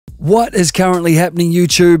What is currently happening,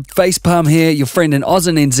 YouTube? Facepalm here, your friend in Oz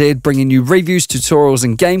and NZ, bringing you reviews, tutorials,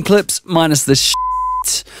 and game clips, minus the shit.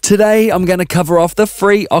 Today, I'm going to cover off the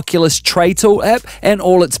free Oculus Tray Tool app and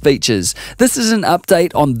all its features. This is an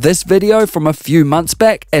update on this video from a few months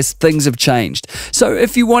back as things have changed. So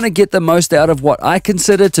if you want to get the most out of what I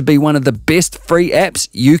consider to be one of the best free apps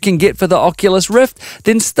you can get for the Oculus Rift,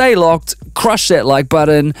 then stay locked, crush that like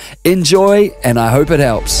button, enjoy, and I hope it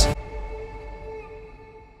helps.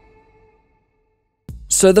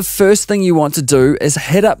 So the first thing you want to do is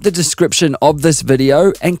hit up the description of this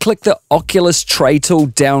video and click the Oculus Tray Tool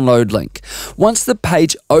download link. Once the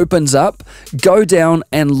page opens up, go down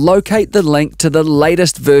and locate the link to the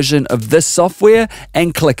latest version of this software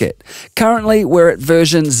and click it. Currently, we're at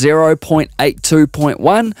version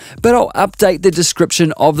 0.82.1, but I'll update the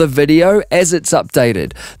description of the video as it's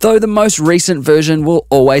updated, though the most recent version will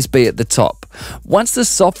always be at the top. Once the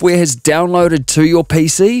software has downloaded to your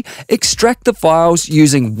PC, extract the files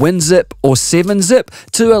using WinZip or 7-zip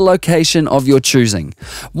to a location of your choosing.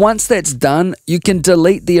 Once that's done, you can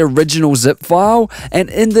delete the original zip file, and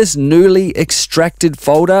in this newly extracted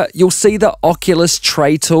folder, you'll see the Oculus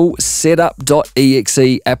Tray Tool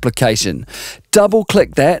setup.exe application.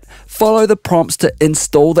 Double-click that, follow the prompts to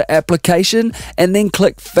install the application, and then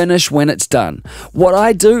click Finish when it's done. What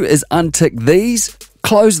I do is untick these,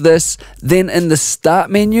 close this, then in the Start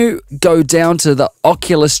menu, go down to the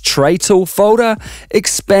Oculus Tray Tool folder,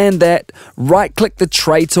 expand that, right-click the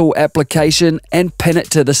Tray Tool application, and pin it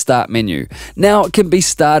to the Start menu. Now it can be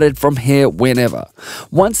started from here whenever.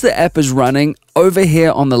 Once the app is running, over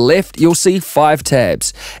here on the left, you'll see 5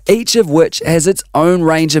 tabs, each of which has its own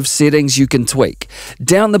range of settings you can tweak.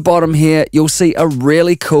 Down the bottom here, you'll see a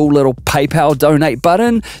really cool little PayPal donate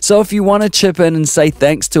button, so if you want to chip in and say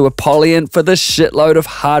thanks to Apollyon for the shitload of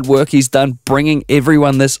hard work he's done bringing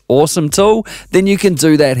everyone this awesome tool, then you can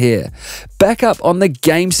do that here. Back up on the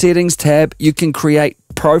Game Settings tab, you can create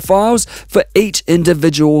profiles for each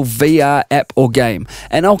individual VR app or game,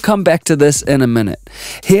 and I'll come back to this in a minute.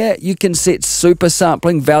 Here you can set super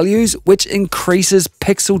sampling values, which increases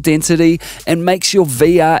pixel density and makes your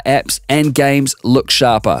VR apps and games look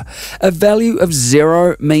sharper. A value of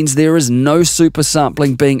 0 means there is no super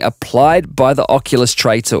sampling being applied by the Oculus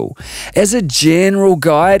Tray Tool. As a general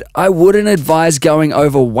guide, I wouldn't advise going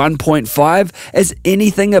over 1.5, as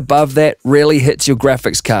anything above that really hits your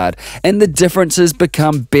graphics card, and the differences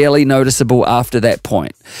become barely noticeable after that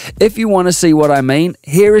point. If you want to see what I mean,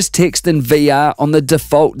 here is text in VR on the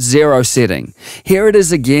default 0 setting. Here it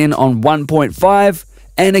is again on 1.5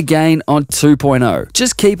 and again on 2.0.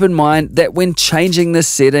 Just keep in mind that when changing this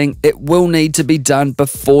setting, it will need to be done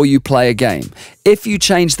before you play a game. If you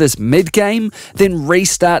change this mid-game, then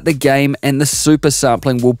restart the game and the super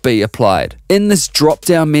sampling will be applied. In this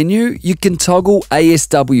drop-down menu, you can toggle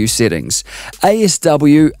ASW settings.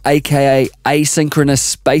 ASW, aka asynchronous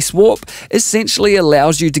space warp, essentially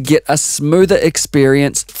allows you to get a smoother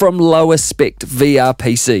experience from lower spec VR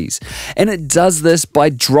PCs. And it does this by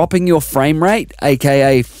dropping your frame rate,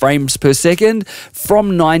 aka frames per second,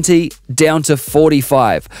 from 90 down to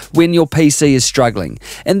 45 when your PC is struggling.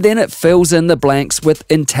 And then it fills in the blanks with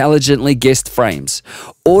intelligently guessed frames.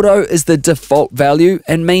 Auto is the default value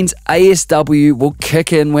and means ASW will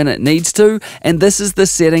kick in when it needs to, and this is the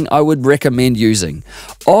setting I would recommend using.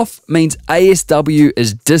 Off means ASW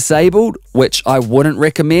is disabled, which I wouldn't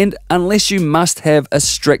recommend unless you must have a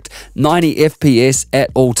strict 90 FPS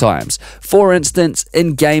at all times. For instance,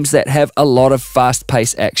 in games that have a lot of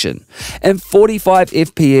fast-paced action. And 45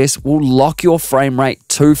 FPS will lock your frame rate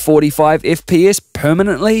to 45 FPS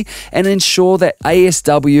permanently and ensure that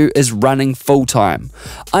ASW is running full time.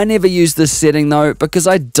 I never use this setting though because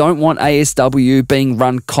I don't want ASW being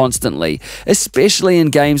run constantly, especially in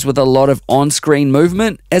games with a lot of on-screen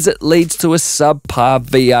movement, as it leads to a subpar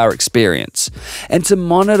VR experience. And to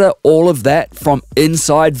monitor all of that from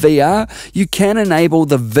inside VR, you can enable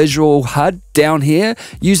the visual HUD down here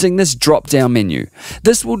using this drop-down menu.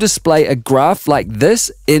 This will display a graph like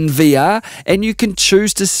this in VR, and you can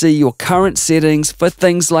choose to see your current settings for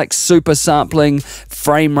things like super sampling,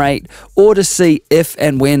 frame rate, or to see if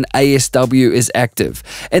and when ASW is active.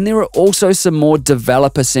 And there are also some more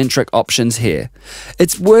developer-centric options here.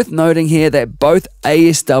 It's worth noting here that both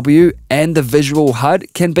ASW and the visual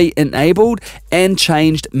HUD can be enabled and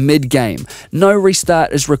changed mid-game. No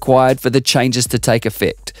restart is required for the changes to take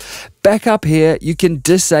effect. Back up here, you can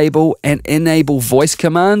disable and enable voice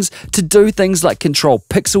commands to do things like control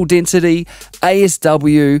pixel density,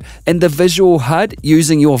 ASW, and the visual HUD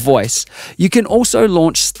using your voice. You can also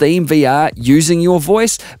launch Steam VR using your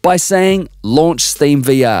voice by saying launch Steam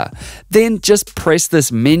VR. Then just press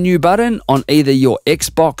this menu button on either your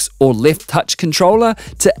Xbox or left touch controller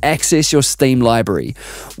to access your Steam library.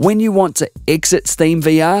 When you want to exit Steam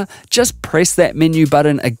VR, just press that menu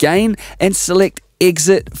button again and select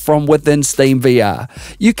Exit from within Steam VR.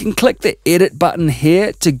 You can click the edit button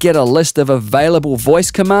here to get a list of available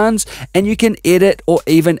voice commands, and you can edit or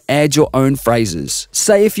even add your own phrases.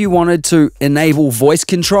 Say if you wanted to enable voice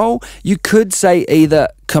control, you could say either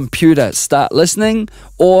computer start listening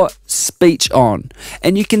or speech on,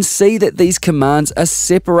 and you can see that these commands are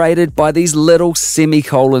separated by these little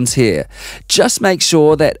semicolons here. Just make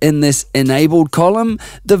sure that in this enabled column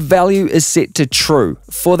the value is set to true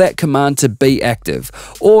for that command to be active,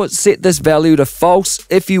 or set this value to false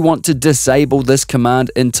if you want to disable this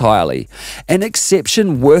command entirely. An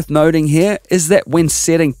exception worth noting here is that when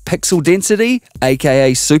setting pixel density,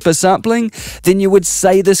 aka super sampling, then you would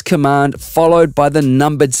say this command followed by the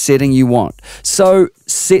numbered setting you want. So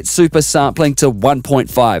set super sampling to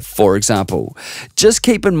 1.5, for example. Just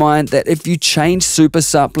keep in mind that if you change super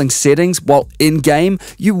sampling settings while in game,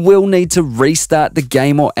 you will need to restart the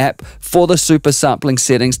game or app for the super sampling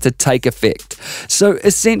settings to take effect. So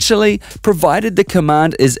essentially, provided the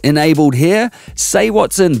command is enabled here, say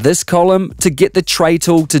what's in this column to get the tray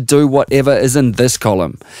tool to do whatever is in this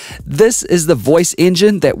column. This is the voice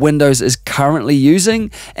engine that Windows is currently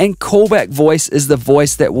using, and callback voice is the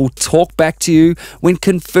voice that will talk back to you when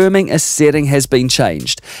confirming a setting has been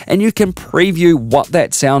changed, and you can preview what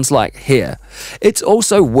that sounds like here. It's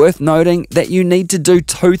also worth noting that you need to do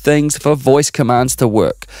two things for voice commands to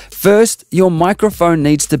work. First, your microphone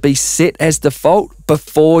needs to be set as default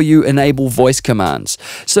before you enable voice commands.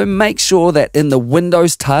 So make sure that in the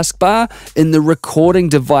Windows taskbar, in the Recording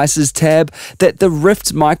Devices tab, that the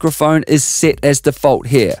Rift's microphone is set as default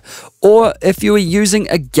here. Or if you are using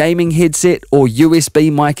a gaming headset or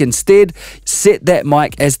USB mic instead, set that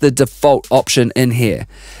mic as the default option in here.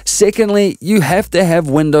 Secondly, you have to have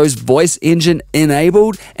Windows Voice Engine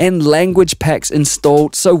enabled and language packs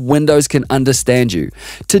installed so Windows can understand you.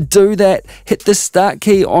 To do that, hit the Start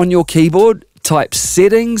key on your keyboard, type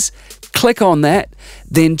Settings, click on that,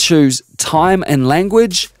 then choose Time and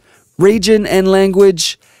Language, Region and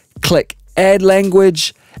Language, click Add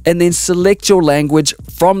Language, and then select your language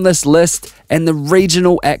from this list and the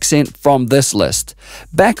regional accent from this list.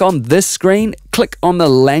 Back on this screen, click on the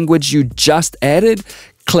language you just added,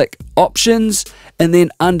 click Options, and then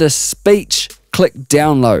under Speech, click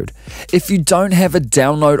Download. If you don't have a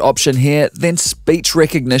download option here, then speech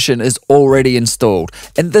recognition is already installed,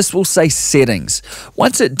 and this will say Settings.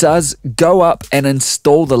 Once it does, go up and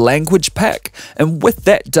install the language pack, and with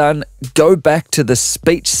that done, go back to the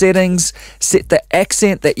speech settings, set the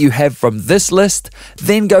accent that you have from this list,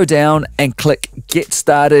 then go down and click Get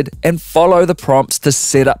Started and follow the prompts to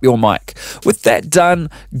set up your mic. With that done,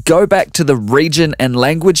 go back to the Region and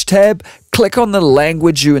Language tab, click on the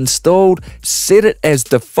language you installed, set it as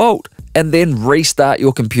default, and then restart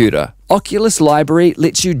your computer. Oculus Library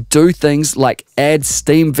lets you do things like add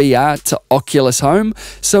Steam VR to Oculus Home,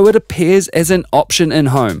 so it appears as an option in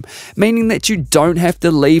Home, meaning that you don't have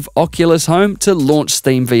to leave Oculus Home to launch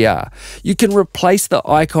Steam VR. You can replace the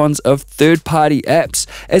icons of third-party apps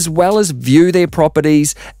as well as view their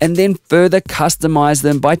properties and then further customize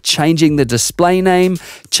them by changing the display name,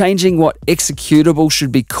 changing what executable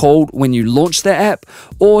should be called when you launch the app,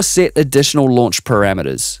 or set additional launch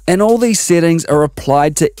parameters. And all these settings are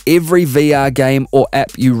applied to every VR game or app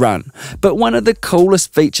you run. But one of the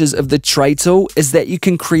coolest features of the Tray Tool is that you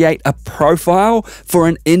can create a profile for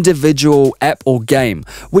an individual app or game,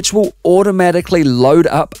 which will automatically load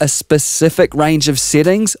up a specific range of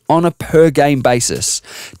settings on a per game basis.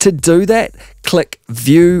 To do that, click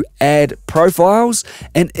View Add Profiles,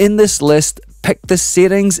 and in this list, pick the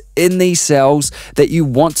settings in these cells that you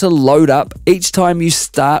want to load up each time you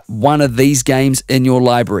start one of these games in your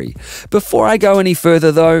library. Before I go any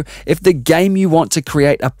further though, if the game you want to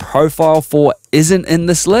create a profile for isn't in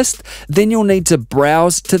this list, then you'll need to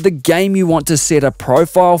browse to the game you want to set a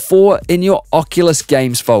profile for in your Oculus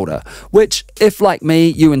Games folder, which, if like me,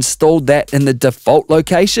 you installed that in the default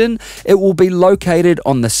location, it will be located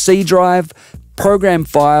on the C drive, Program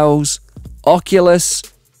Files, Oculus,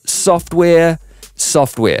 Software.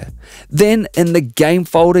 Then in the game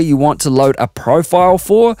folder you want to load a profile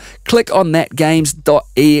for, click on that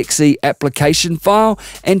games.exe application file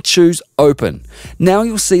and choose Open. Now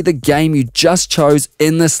you'll see the game you just chose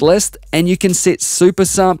in this list, and you can set super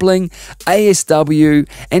sampling, ASW,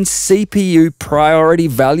 and CPU priority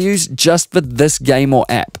values just for this game or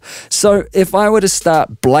app. So if I were to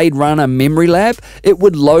start Blade Runner Memory Lab, it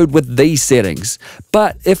would load with these settings.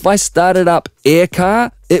 But if I started up Air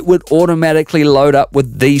Car, it would automatically load up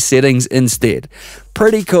with these settings instead.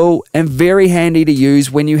 Pretty cool and very handy to use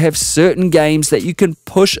when you have certain games that you can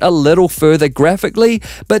push a little further graphically,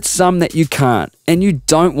 but some that you can't, and you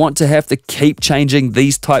don't want to have to keep changing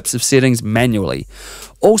these types of settings manually.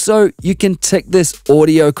 Also, you can tick this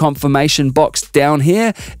audio confirmation box down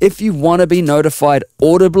here if you want to be notified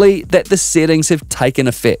audibly that the settings have taken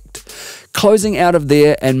effect. Closing out of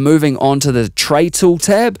there and moving on to the Tray Tool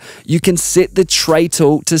tab, you can set the Tray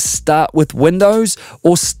Tool to start with Windows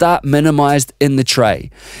or start minimized in the tray.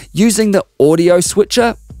 Using the audio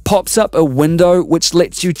switcher pops up a window which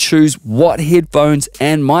lets you choose what headphones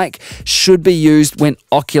and mic should be used when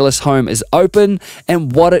Oculus Home is open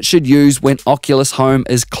and what it should use when Oculus Home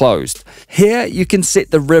is closed. Here you can set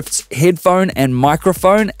the Rift's headphone and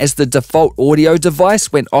microphone as the default audio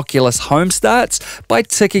device when Oculus Home starts by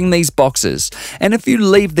ticking these boxes, and if you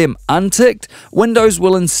leave them unticked, Windows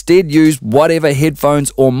will instead use whatever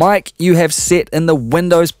headphones or mic you have set in the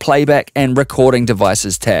Windows Playback and Recording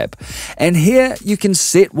Devices tab. And here you can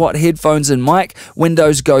set what headphones and mic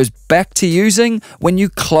Windows goes back to using when you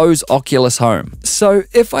close Oculus Home. So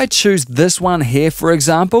if I choose this one here, for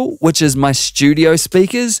example, which is my studio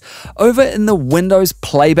speakers, over in the Windows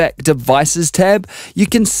Playback Devices tab, you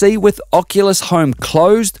can see with Oculus Home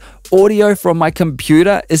closed, audio from my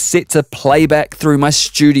computer is set to playback through my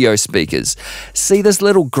studio speakers. See this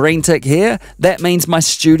little green tick here? That means my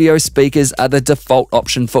studio speakers are the default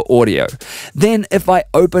option for audio. Then if I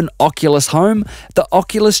open Oculus Home, the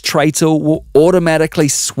Oculus Tray Tool will automatically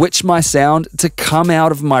switch my sound to come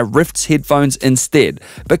out of my Rift's headphones instead,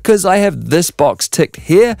 because I have this box ticked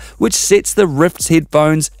here which sets the Rift's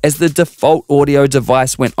headphones as the default audio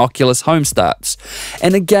device when Oculus Home starts.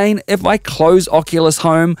 And again, if I close Oculus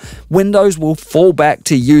Home, Windows will fall back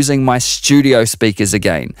to using my studio speakers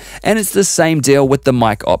again, and it's the same deal with the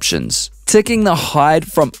mic options. Ticking the Hide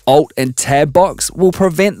from Alt and Tab box will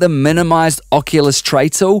prevent the minimized Oculus Tray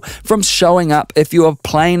Tool from showing up if you are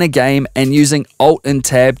playing a game and using Alt and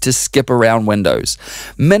Tab to skip around windows.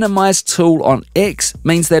 Minimize Tool on X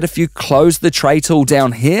means that if you close the Tray Tool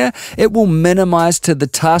down here, it will minimize to the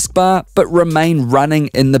taskbar but remain running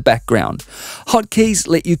in the background. Hotkeys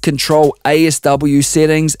let you control ASW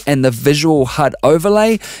settings and the visual HUD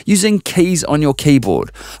overlay using keys on your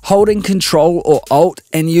keyboard. Holding Control or Alt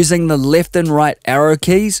and using the left and right arrow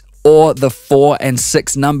keys or the 4 and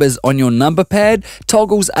 6 numbers on your number pad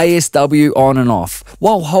toggles ASW on and off,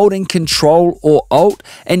 while holding Control or Alt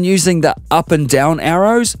and using the up and down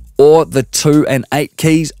arrows or the 2 and 8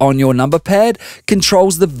 keys on your number pad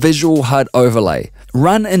controls the visual HUD overlay.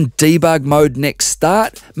 Run in debug mode next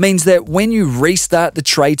start means that when you restart the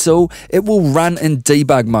Tray Tool, it will run in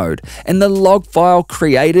debug mode, and the log file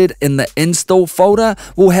created in the install folder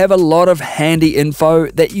will have a lot of handy info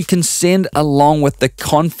that you can send along with the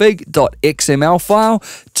config.xml file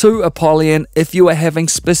to Apollyon if you are having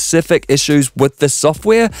specific issues with the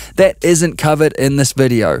software that isn't covered in this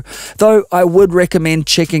video, though I would recommend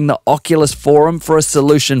checking the Oculus forum for a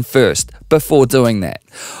solution first before doing that.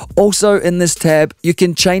 Also in this tab, you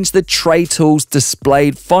can change the Tray Tool's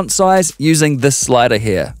displayed font size using this slider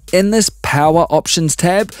here. In this Power Options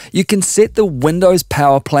tab, you can set the Windows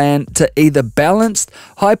Power Plan to either Balanced,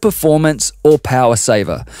 High Performance, or Power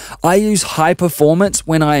Saver. I use High Performance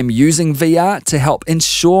when I am using VR to help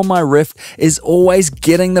ensure my Rift is always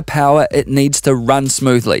getting the power it needs to run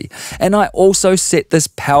smoothly. And I also set this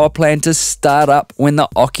Power Plan to start up when the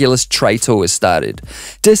Oculus Tray Tool is started.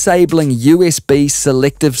 Disabling USB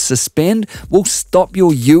Selective Suspend will stop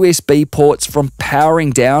your USB ports from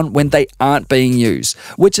powering down when they aren't being used,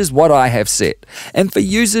 which is what I have set. And for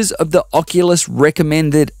users of the Oculus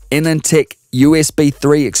recommended Inintech USB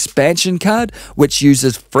 3 expansion card, which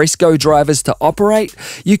uses Fresco drivers to operate,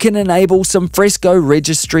 you can enable some Fresco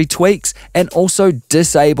registry tweaks and also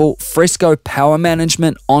disable Fresco power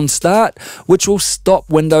management on start, which will stop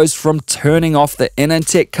Windows from turning off the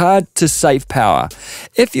Inintech card to save power.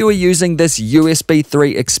 If you are using this USB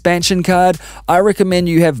 3 expansion card, I recommend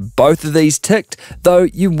you have both of these ticked, though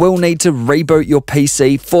you will need to reboot your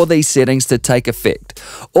PC for these settings to take effect.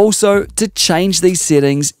 Also, to change these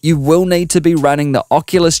settings, you will need to be running the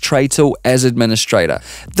Oculus Tray Tool as administrator.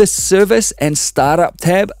 The Service and Startup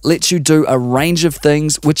tab lets you do a range of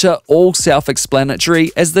things which are all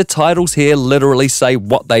self-explanatory, as the titles here literally say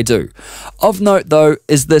what they do. Of note though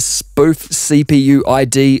is the Spoof CPU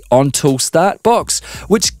ID on Tool Start box,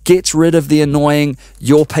 which gets rid of the annoying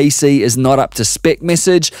 "your PC is not up to spec"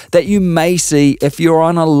 message that you may see if you're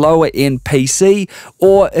on a lower end PC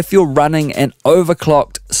or if you're running an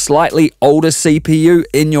overclocked slightly older CPU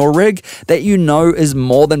in your rig that you know is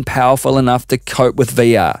more than powerful enough to cope with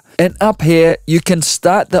VR. And up here, you can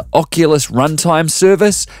start the Oculus runtime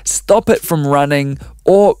service, stop it from running,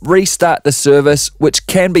 or restart the service, which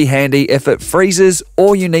can be handy if it freezes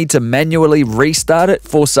or you need to manually restart it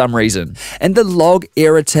for some reason. And the log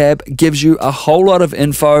error tab gives you a whole lot of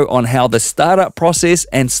info on how the startup process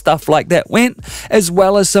and stuff like that went, as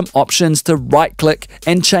well as some options to right click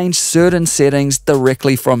and change certain settings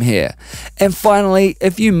directly from here. And finally,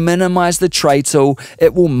 if you minimize the tray tool,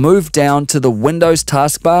 it will move down to the Windows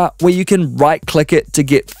taskbar where you can right click it to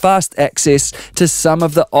get fast access to some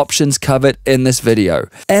of the options covered in this video.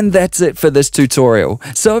 And that's it for this tutorial.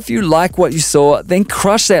 So if you like what you saw, then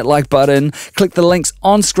crush that like button, click the links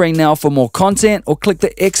on screen now for more content, or click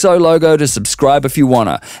the XO logo to subscribe if you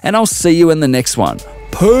wanna. And I'll see you in the next one.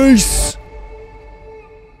 Peace!